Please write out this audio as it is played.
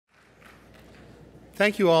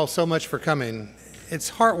Thank you all so much for coming. It's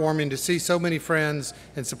heartwarming to see so many friends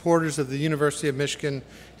and supporters of the University of Michigan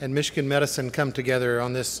and Michigan Medicine come together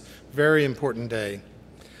on this very important day.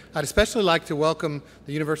 I'd especially like to welcome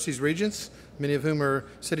the university's regents, many of whom are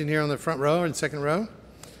sitting here on the front row and second row,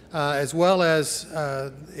 as well as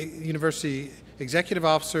university executive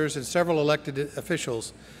officers and several elected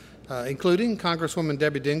officials, including Congresswoman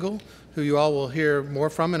Debbie Dingell, who you all will hear more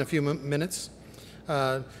from in a few minutes,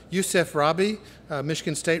 Youssef Rabi,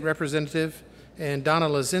 Michigan State Representative, and Donna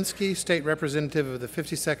Lazinski, State Representative of the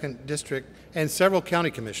 52nd District, and several county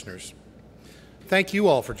commissioners. Thank you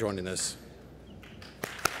all for joining us.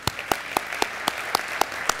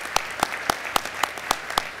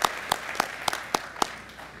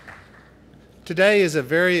 Today is a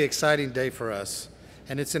very exciting day for us,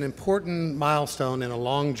 and it's an important milestone in a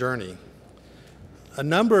long journey. A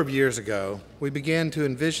number of years ago, we began to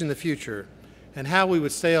envision the future and how we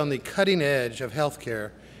would stay on the cutting edge of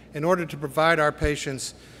healthcare in order to provide our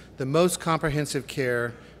patients the most comprehensive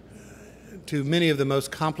care to many of the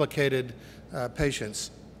most complicated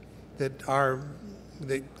patients that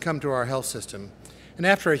come to our health system. And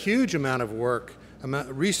after a huge amount of work,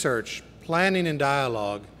 research, planning, and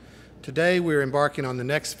dialogue, today we're embarking on the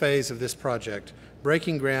next phase of this project,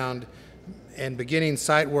 breaking ground and beginning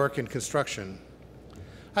site work and construction.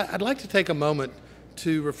 I'd like to take a moment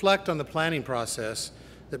to reflect on the planning process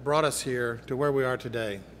that brought us here to where we are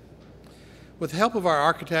today. With the help of our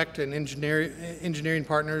architect and engineering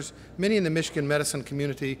partners, many in the Michigan medicine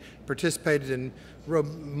community participated in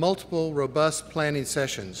multiple robust planning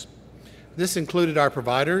sessions. This included our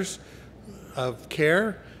providers of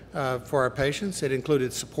care for our patients. It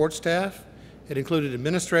included support staff. It included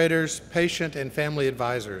administrators, patient, and family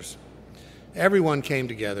advisors. Everyone came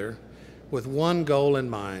together with one goal in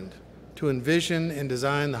mind: to envision and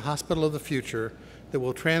design the hospital of the future that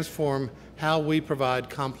will transform how we provide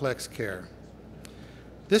complex care.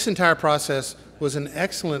 This entire process was an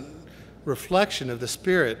excellent reflection of the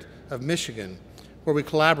spirit of Michigan, where we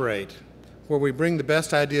collaborate, where we bring the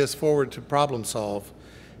best ideas forward to problem solve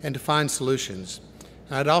and to find solutions.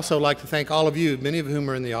 And I'd also like to thank all of you, many of whom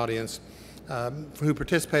are in the audience, who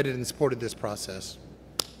participated and supported this process.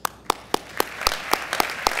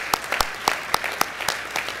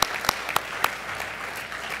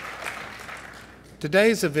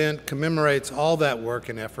 Today's event commemorates all that work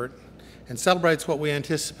and effort and celebrates what we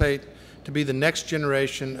anticipate to be the next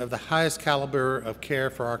generation of the highest caliber of care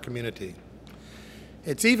for our community.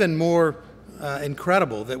 It's even more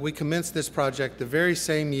incredible that we commenced this project the very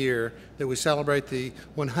same year that we celebrate the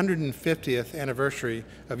 150th anniversary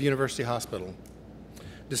of University Hospital.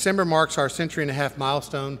 December marks our century-and-a-half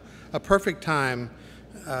milestone, a perfect time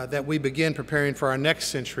that we begin preparing for our next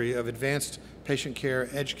century of advanced patient care,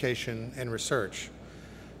 education, and research.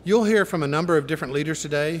 You'll hear from a number of different leaders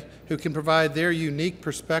today who can provide their unique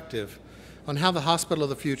perspective on how the hospital of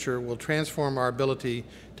the future will transform our ability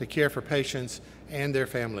to care for patients and their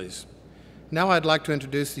families. Now I'd like to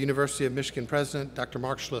introduce the University of Michigan President, Dr.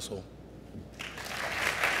 Mark Schlissel.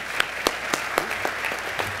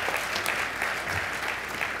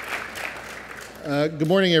 Good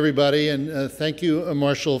morning, everybody, and thank you,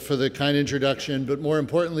 Marshall, for the kind introduction, but more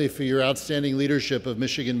importantly, for your outstanding leadership of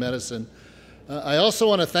Michigan medicine. I also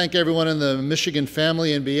want to thank everyone in the Michigan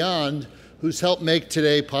family and beyond who's helped make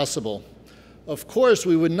today possible. Of course,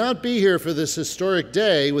 we would not be here for this historic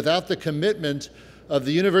day without the commitment of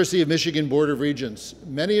the University of Michigan Board of Regents.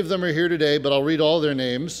 Many of them are here today, but I'll read all their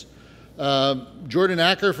names. Jordan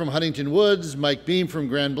Acker from Huntington Woods, Mike Beam from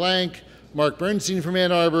Grand Blanc, Mark Bernstein from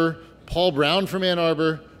Ann Arbor, Paul Brown from Ann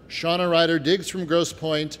Arbor, Shauna Ryder-Diggs from Grosse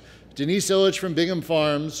Pointe, Denise Illich from Bingham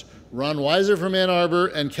Farms, Ron Weiser from Ann Arbor,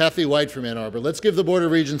 and Kathy White from Ann Arbor. Let's give the Board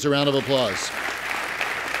of Regents a round of applause.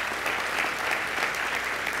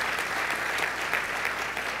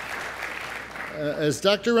 As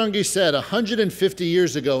Dr. Runge said, 150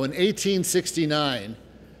 years ago in 1869,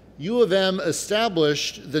 U of M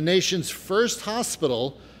established the nation's first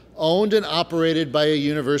hospital owned and operated by a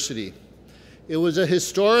university. It was a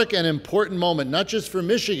historic and important moment, not just for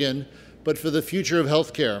Michigan, but for the future of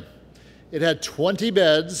healthcare. It had 20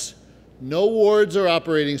 beds, no wards or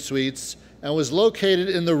operating suites, and was located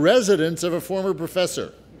in the residence of a former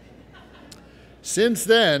professor. Since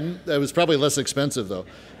then, it was probably less expensive though.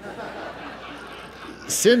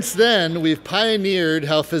 Since then, we've pioneered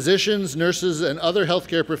how physicians, nurses, and other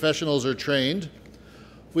healthcare professionals are trained.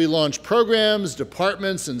 We launch programs,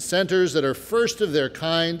 departments, and centers that are first of their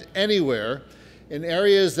kind anywhere in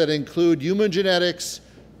areas that include human genetics,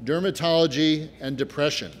 dermatology, and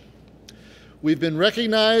depression. We've been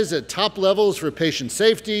recognized at top levels for patient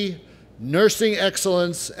safety, nursing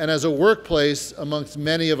excellence, and as a workplace amongst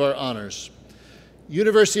many of our honors.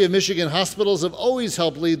 University of Michigan hospitals have always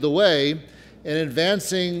helped lead the way in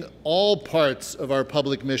advancing all parts of our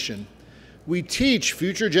public mission. We teach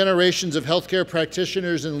future generations of healthcare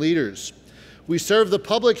practitioners and leaders. We serve the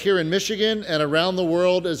public here in Michigan and around the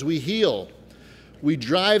world as we heal. We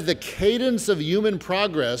drive the cadence of human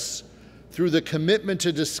progress through the commitment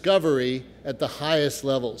to discovery at the highest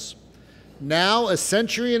levels. Now, a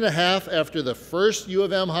century and a half after the first U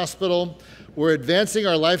of M hospital, we're advancing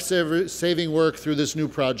our life-saving work through this new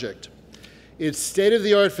project. Its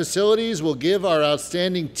state-of-the-art facilities will give our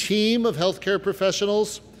outstanding team of healthcare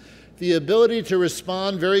professionals the ability to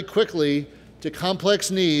respond very quickly to complex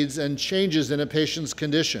needs and changes in a patient's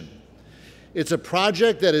condition. It's a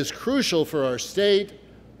project that is crucial for our state,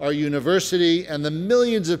 our university, and the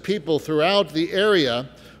millions of people throughout the area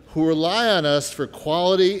who rely on us for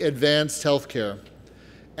quality, advanced healthcare.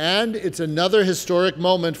 And it's another historic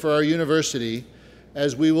moment for our university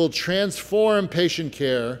as we will transform patient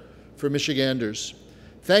care for Michiganders.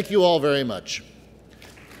 Thank you all very much.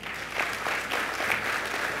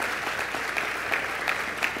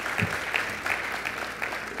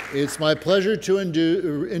 It's my pleasure to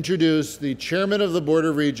introduce the Chairman of the Board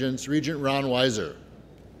of Regents, Regent Ron Weiser.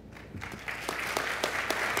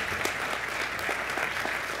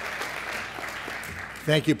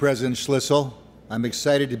 Thank you, President Schlissel. I'm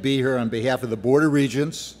excited to be here on behalf of the Board of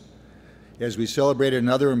Regents as we celebrate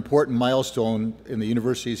another important milestone in the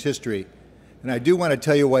university's history. And I do want to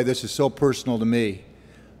tell you why this is so personal to me.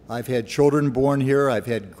 I've had children born here, I've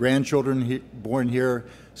had grandchildren born here,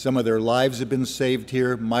 some of their lives have been saved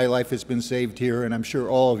here, my life has been saved here, and I'm sure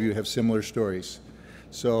all of you have similar stories.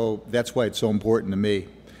 So that's why it's so important to me.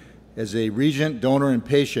 As a regent, donor, and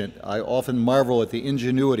patient, I often marvel at the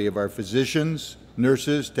ingenuity of our physicians,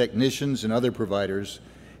 nurses, technicians, and other providers,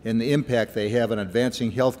 and the impact they have on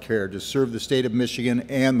advancing health care to serve the state of Michigan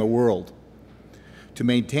and the world. To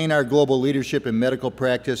maintain our global leadership in medical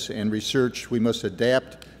practice and research, we must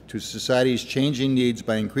adapt to society's changing needs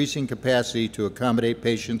by increasing capacity to accommodate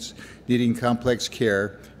patients needing complex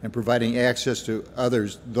care and providing access to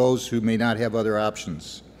those who may not have other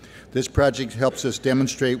options. This project helps us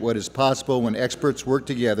demonstrate what is possible when experts work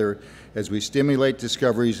together as we stimulate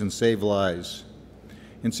discoveries and save lives.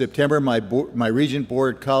 In September, my Regent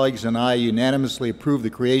Board colleagues and I unanimously approved the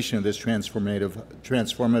creation of this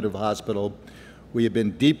transformative hospital. We have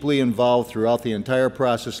been deeply involved throughout the entire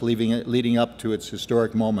process leading up to its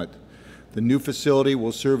historic moment. The new facility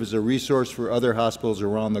will serve as a resource for other hospitals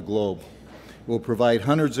around the globe. It will provide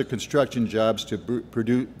hundreds of construction jobs to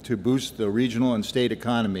boost the regional and state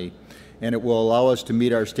economy, and it will allow us to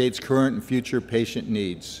meet our state's current and future patient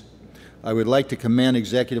needs. I would like to commend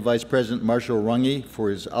Executive Vice President Marshall Runge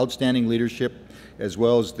for his outstanding leadership, as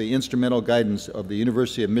well as the instrumental guidance of the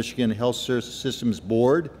University of Michigan Health Systems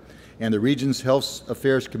Board and the Regents Health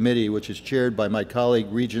Affairs Committee, which is chaired by my colleague,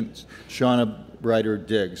 Regent Shauna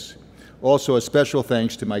Ryder-Diggs. Also, a special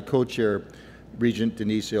thanks to my co-chair, Regent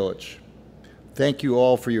Denise Illich. Thank you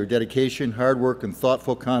all for your dedication, hard work, and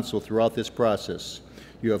thoughtful counsel throughout this process.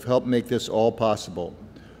 You have helped make this all possible.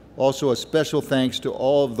 Also, a special thanks to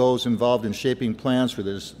all of those involved in shaping plans for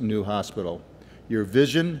this new hospital. Your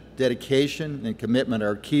vision, dedication, and commitment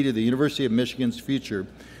are key to the University of Michigan's future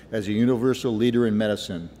as a universal leader in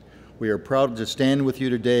medicine. We are proud to stand with you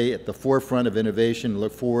today at the forefront of innovation and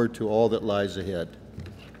look forward to all that lies ahead.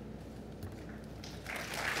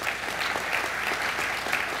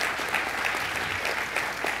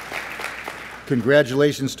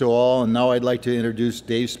 Congratulations to all, and now I'd like to introduce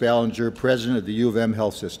Dave Spallinger, President of the U of M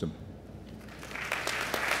Health System.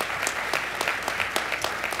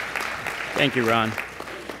 Thank you, Ron.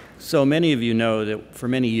 So many of you know that for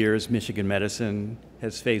many years, Michigan medicine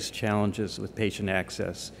has faced challenges with patient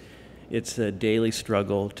access. It's a daily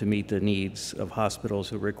struggle to meet the needs of hospitals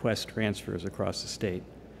who request transfers across the state.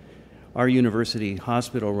 Our university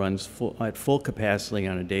hospital runs at full capacity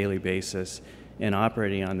on a daily basis, and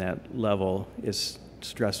operating on that level is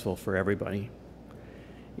stressful for everybody.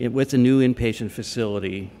 With the new inpatient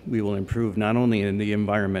facility, we will improve not only in the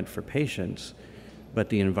environment for patients, but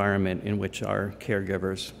the environment in which our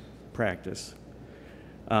caregivers practice.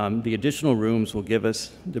 The additional rooms will give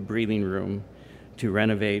us the breathing room to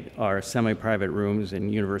renovate our semi-private rooms in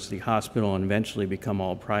University Hospital and eventually become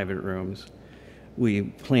all private rooms. We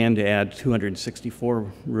plan to add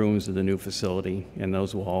 264 rooms to the new facility, and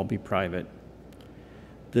those will all be private.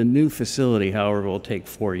 The new facility, however, will take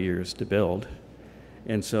 4 years to build.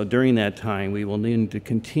 And so during that time, we will need to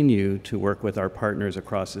continue to work with our partners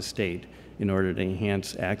across the state in order to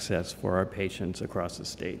enhance access for our patients across the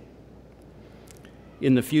state.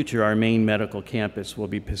 In the future, our main medical campus will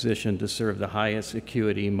be positioned to serve the highest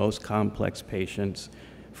acuity, most complex patients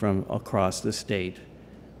from across the state.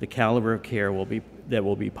 The caliber of care that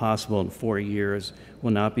will be possible in 4 years will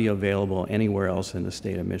not be available anywhere else in the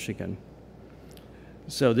state of Michigan.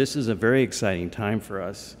 So this is a very exciting time for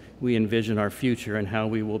us. We envision our future and how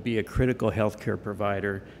we will be a critical healthcare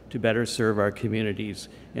provider to better serve our communities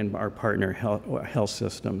and our partner health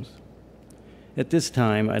systems. At this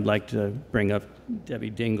time, I'd like to bring up Debbie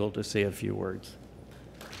Dingle to say a few words.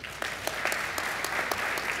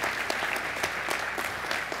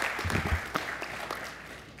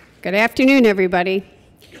 Good afternoon, everybody.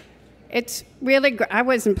 It's really great. I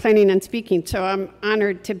wasn't planning on speaking, so I'm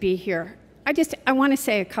honored to be here. I want to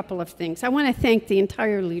say a couple of things. I want to thank the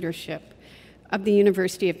entire leadership of the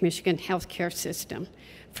University of Michigan healthcare system,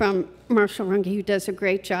 from Marshall Runge, who does a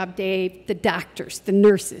great job, Dave, the doctors, the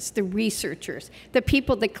nurses, the researchers, the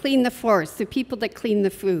people that clean the floors, the people that clean the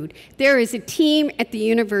food. There is a team at the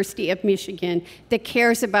University of Michigan that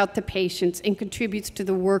cares about the patients and contributes to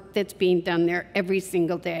the work that's being done there every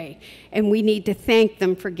single day. And we need to thank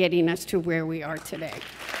them for getting us to where we are today.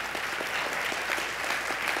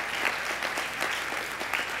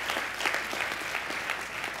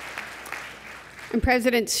 And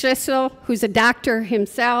President Schlissel, who's a doctor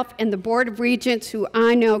himself, and the Board of Regents, who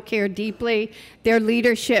I know care deeply, their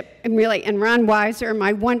leadership, and Ron Weiser,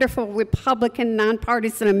 my wonderful Republican,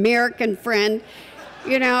 nonpartisan American friend.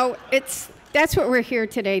 You know, that's what we're here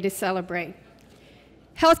today to celebrate.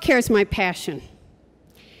 Healthcare is my passion.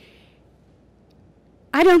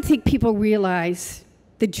 I don't think people realize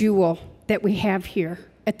the jewel that we have here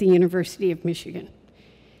at the University of Michigan.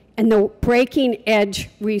 And the breaking edge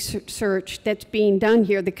research that's being done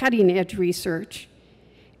here, the cutting edge research,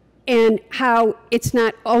 and how it's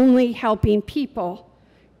not only helping people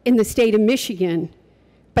in the state of Michigan,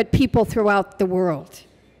 but people throughout the world.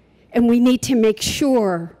 And we need to make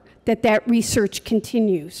sure that that research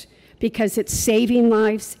continues, because it's saving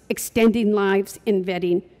lives, extending lives, and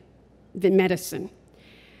vetting the medicine.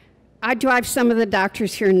 I drive some of the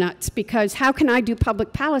doctors here nuts, because how can I do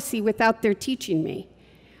public policy without their teaching me?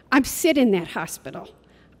 I sit in that hospital.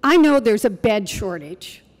 I know there's a bed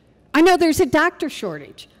shortage. I know there's a doctor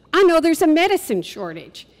shortage. I know there's a medicine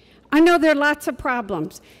shortage. I know there are lots of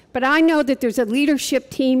problems, but I know that there's a leadership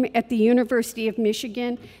team at the University of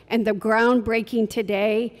Michigan, and the groundbreaking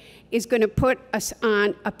today is going to put us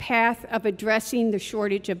on a path of addressing the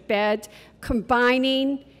shortage of beds,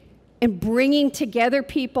 combining and bringing together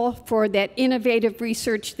people for that innovative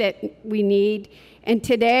research that we need. And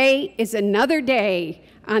today is another day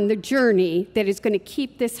on the journey that is going to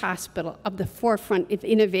keep this hospital at the forefront of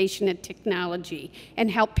innovation and technology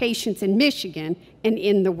and help patients in Michigan and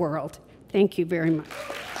in the world. Thank you very much.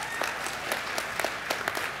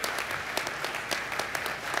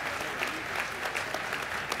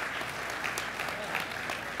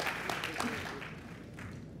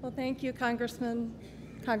 Well, thank you, Congresswoman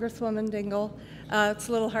Dingle. It's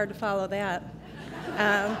a little hard to follow that,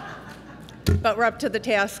 but we're up to the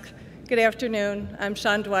task. Good afternoon. I'm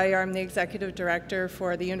Shawn Dwyer. I'm the Executive Director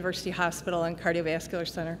for the University Hospital and Cardiovascular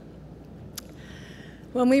Center.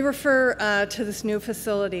 When we refer to this new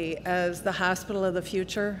facility as the hospital of the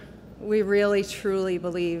future, we really, truly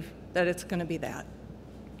believe that it's going to be that.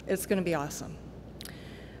 It's going to be awesome.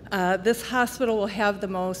 This hospital will have the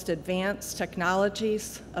most advanced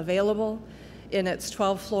technologies available in its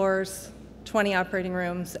 12 floors, 20 operating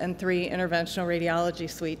rooms, and 3 interventional radiology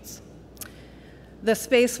suites. The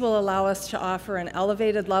space will allow us to offer an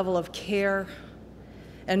elevated level of care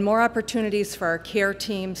and more opportunities for our care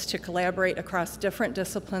teams to collaborate across different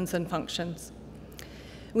disciplines and functions.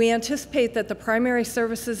 We anticipate that the primary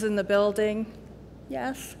services in the building,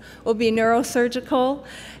 yes, will be neurosurgical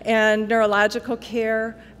and neurological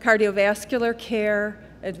care, cardiovascular care,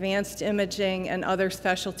 advanced imaging, and other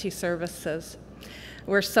specialty services.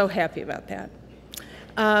 We're so happy about that.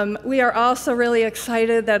 We are also really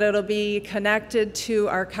excited that it'll be connected to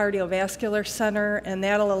our cardiovascular center, and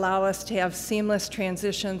that'll allow us to have seamless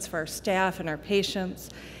transitions for our staff and our patients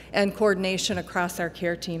and coordination across our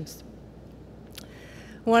care teams.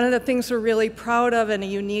 One of the things we're really proud of, and a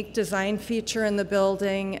unique design feature in the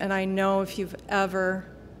building, and I know if you've ever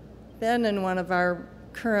been in one of our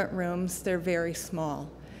current rooms, they're very small.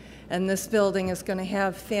 And this building is going to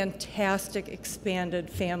have fantastic expanded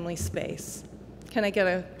family space. Can I get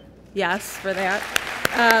a yes for that?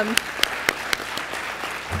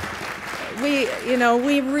 We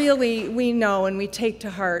know and we take to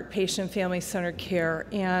heart patient family-centered care,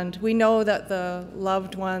 and we know that the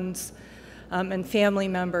loved ones and family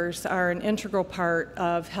members are an integral part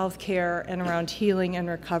of healthcare and around healing and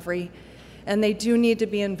recovery. and they do need to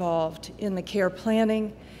be involved in the care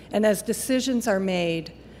planning, and as decisions are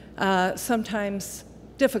made, sometimes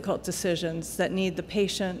difficult decisions that need the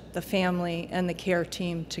patient, the family, and the care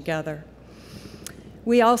team together.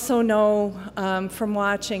 We also know from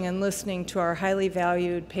watching and listening to our highly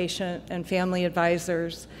valued patient and family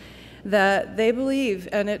advisors that they believe,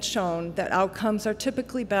 and it's shown, that outcomes are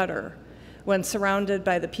typically better when surrounded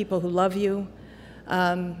by the people who love you.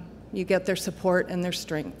 You get their support and their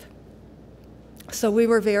strength. So we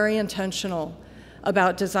were very intentional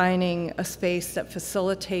about designing a space that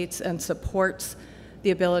facilitates and supports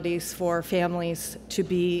the abilities for families to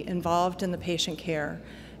be involved in the patient care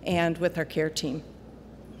and with our care team.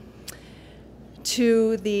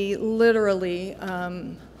 To the literally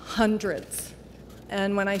hundreds,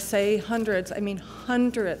 and when I say hundreds, I mean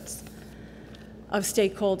hundreds of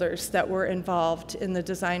stakeholders that were involved in the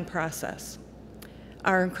design process.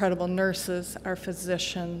 Our incredible nurses, our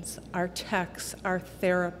physicians, our techs, our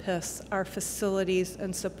therapists, our facilities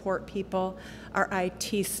and support people, our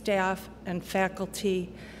IT staff and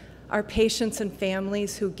faculty, our patients and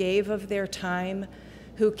families who gave of their time,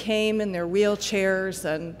 who came in their wheelchairs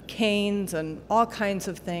and canes and all kinds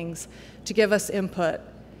of things to give us input.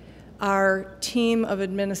 Our team of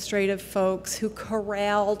administrative folks who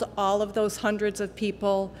corralled all of those hundreds of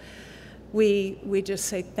people. We just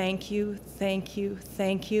say thank you, thank you,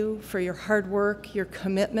 thank you for your hard work, your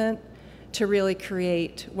commitment to really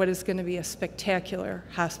create what is going to be a spectacular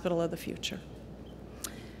hospital of the future.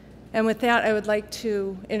 And with that, I would like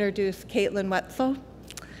to introduce Caitlin Wetzel.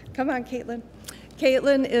 Come on, Caitlin.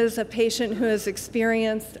 Caitlin is a patient who has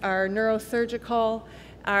experienced our neurosurgical,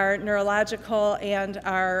 our neurological, and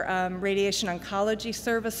our radiation oncology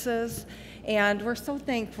services. And we're so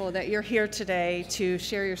thankful that you're here today to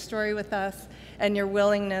share your story with us and your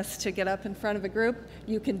willingness to get up in front of a group.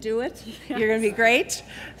 You can do it. Yes. You're going to be great.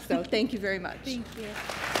 So thank you very much. Thank you.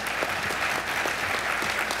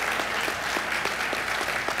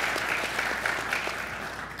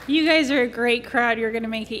 You guys are a great crowd. You're going to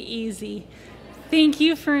make it easy. Thank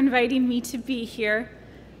you for inviting me to be here.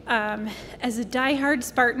 As a diehard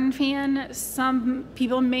Spartan fan, some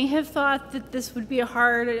people may have thought that this would be a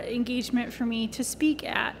hard engagement for me to speak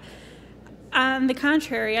at. On the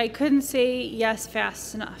contrary, I couldn't say yes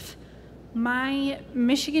fast enough. My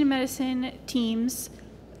Michigan medicine teams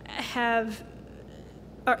they're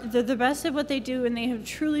the best at what they do, and they have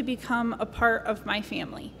truly become a part of my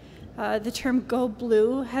family. The term "Go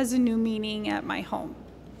Blue" has a new meaning at my home.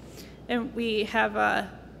 And we have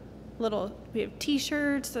we have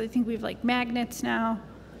t-shirts, I think we have like magnets now.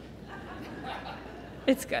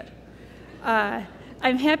 It's good.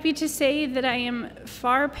 I'm happy to say that I am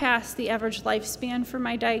far past the average lifespan for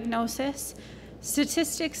my diagnosis.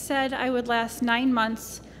 Statistics said I would last 9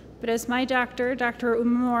 months, but as my doctor, Dr.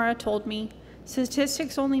 Umamura, told me,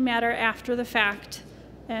 statistics only matter after the fact,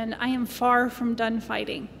 and I am far from done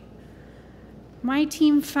fighting. My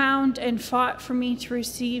team found and fought for me to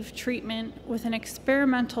receive treatment with an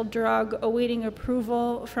experimental drug awaiting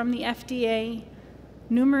approval from the FDA,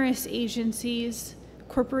 numerous agencies,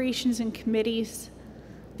 corporations, and committees.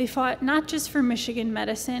 They fought not just for Michigan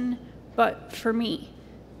medicine, but for me,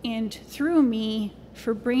 and through me,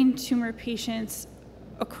 for brain tumor patients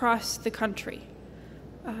across the country.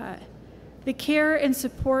 The care and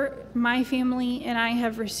support my family and I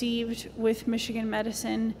have received with Michigan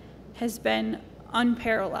medicine has been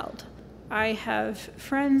unparalleled. I have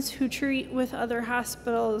friends who treat with other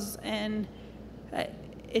hospitals, and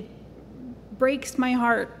it breaks my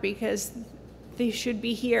heart because they should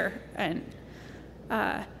be here. And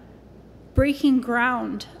breaking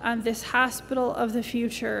ground on this hospital of the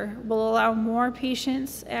future will allow more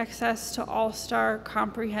patients access to all-star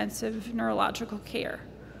comprehensive neurological care.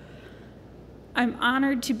 I'm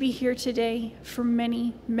honored to be here today for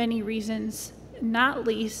many, many reasons, not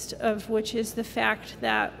least of which is the fact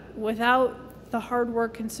that without the hard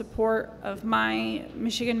work and support of my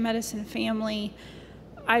Michigan medicine family,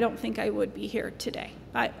 I don't think I would be here today.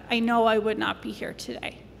 I know I would not be here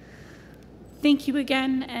today. Thank you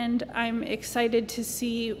again, and I'm excited to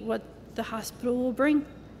see what the hospital will bring.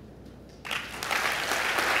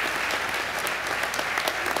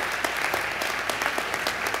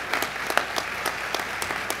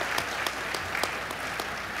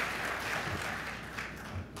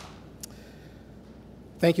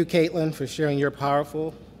 Thank you, Caitlin, for sharing your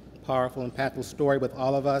powerful, impactful story with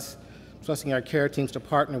all of us, trusting our care teams to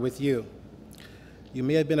partner with you. You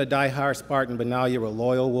may have been a die-hard Spartan, but now you're a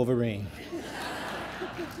loyal Wolverine.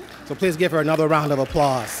 So please give her another round of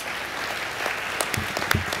applause.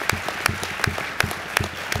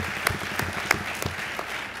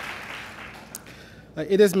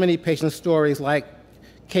 It is many patient stories like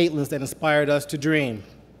Caitlin's that inspired us to dream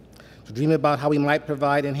about how we might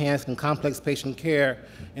provide enhanced and complex patient care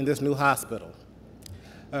in this new hospital.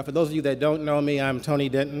 For those of you that don't know me, I'm Tony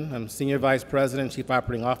Denton. I'm Senior Vice President, Chief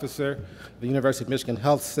Operating Officer of the University of Michigan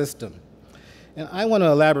Health System. And I want to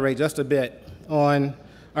elaborate just a bit on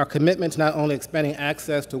our commitment to not only expanding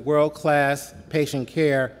access to world-class patient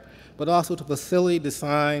care, but also to facility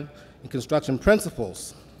design and construction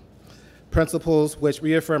principles which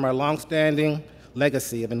reaffirm our longstanding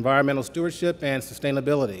legacy of environmental stewardship and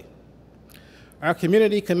sustainability. Our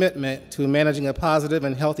community commitment to managing a positive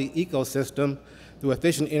and healthy ecosystem through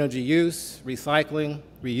efficient energy use, recycling,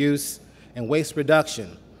 reuse, and waste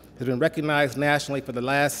reduction has been recognized nationally for the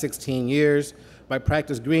last 16 years by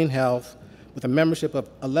Practice Green Health with a membership of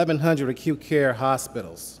 1,100 acute care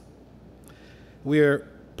hospitals. We're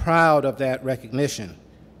proud of that recognition.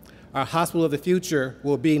 Our hospital of the future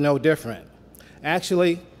will be no different.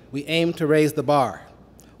 Actually, we aim to raise the bar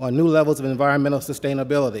on new levels of environmental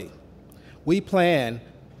sustainability. We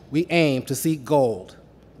aim to seek gold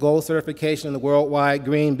certification in the Worldwide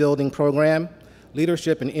Green Building Program,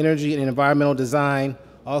 Leadership in Energy and Environmental Design,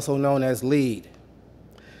 also known as LEED.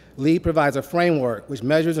 LEED provides a framework which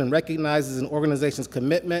measures and recognizes an organization's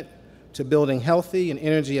commitment to building healthy and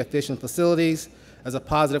energy-efficient facilities as a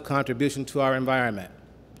positive contribution to our environment.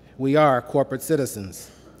 We are corporate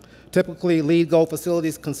citizens. Typically, LEED Gold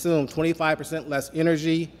facilities consume 25% less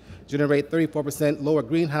energy, generate 34% lower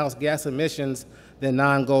greenhouse gas emissions than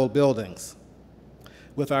non-gold buildings.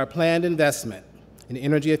 With our planned investment in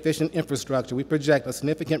energy-efficient infrastructure, we project a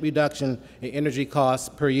significant reduction in energy costs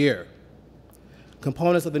per year.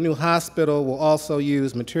 Components of the new hospital will also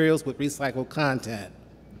use materials with recycled content.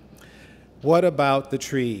 What about the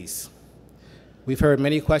trees? We've heard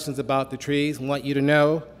many questions about the trees. We want you to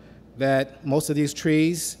know that most of these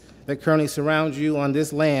trees that currently surround you on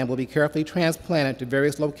this land will be carefully transplanted to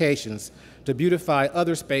various locations to beautify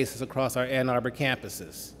other spaces across our Ann Arbor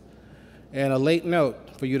campuses. And a late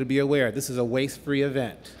note for you to be aware, this is a waste-free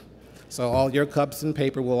event. So all your cups and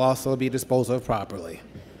paper will also be disposed of properly.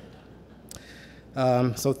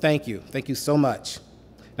 So thank you so much.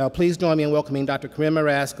 Now please join me in welcoming Dr. Corinne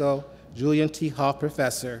Marasco, Julian T. Hoff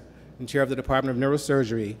Professor and Chair of the Department of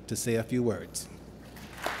Neurosurgery, to say a few words.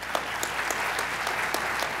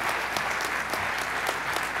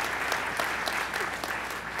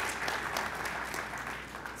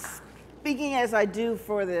 Speaking as I do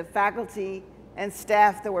for the faculty and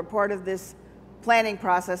staff that were part of this planning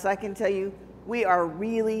process, I can tell you we are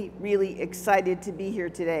really, really excited to be here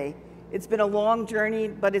today. It's been a long journey,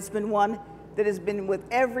 but it's been one that has been with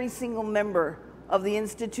every single member of the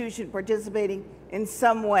institution participating in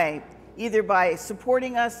some way, either by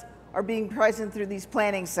supporting us or being present through these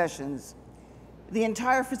planning sessions. The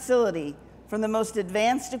entire facility, from the most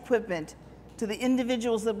advanced equipment to the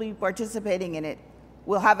individuals that will be participating in it,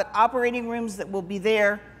 we'll have operating rooms that will be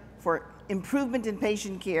there for improvement in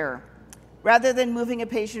patient care. Rather than moving a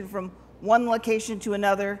patient from one location to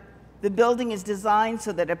another, the building is designed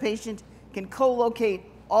so that a patient can co-locate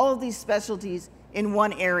all of these specialties in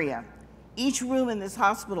one area. Each room in this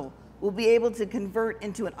hospital will be able to convert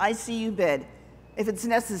into an ICU bed if it's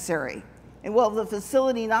necessary. And we'll have the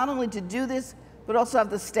facility not only to do this, but also have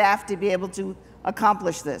the staff to be able to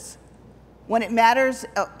accomplish this. When it matters,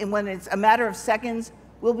 and when it's a matter of seconds,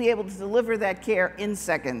 we'll be able to deliver that care in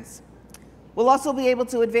seconds. We'll also be able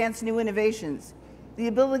to advance new innovations. The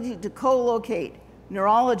ability to co-locate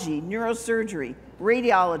neurology, neurosurgery,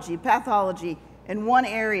 radiology, pathology in one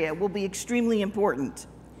area will be extremely important.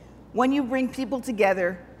 When you bring people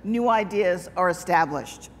together, new ideas are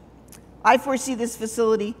established. I foresee this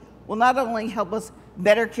facility will not only help us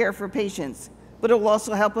better care for patients, but it will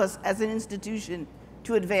also help us as an institution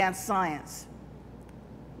to advance science.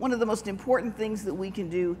 One of the most important things that we can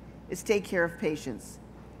do is take care of patients.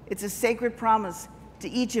 It's a sacred promise to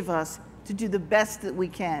each of us to do the best that we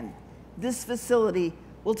can. This facility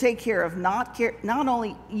will take care of not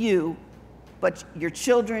only you, but your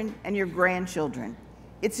children and your grandchildren.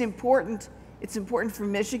 It's important for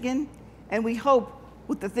Michigan, and we hope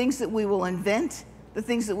with the things that we will invent, the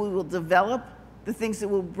things that we will develop, the things that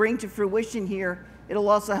we'll bring to fruition here, it'll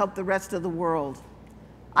also help the rest of the world.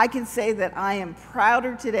 I can say that I am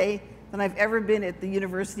prouder today than I've ever been at the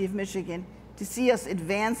University of Michigan to see us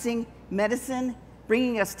advancing medicine,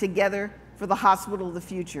 bringing us together for the hospital of the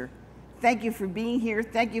future. Thank you for being here.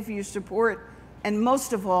 Thank you for your support. And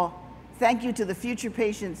most of all, thank you to the future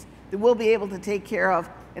patients that we'll be able to take care of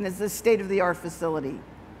in this state-of-the-art facility.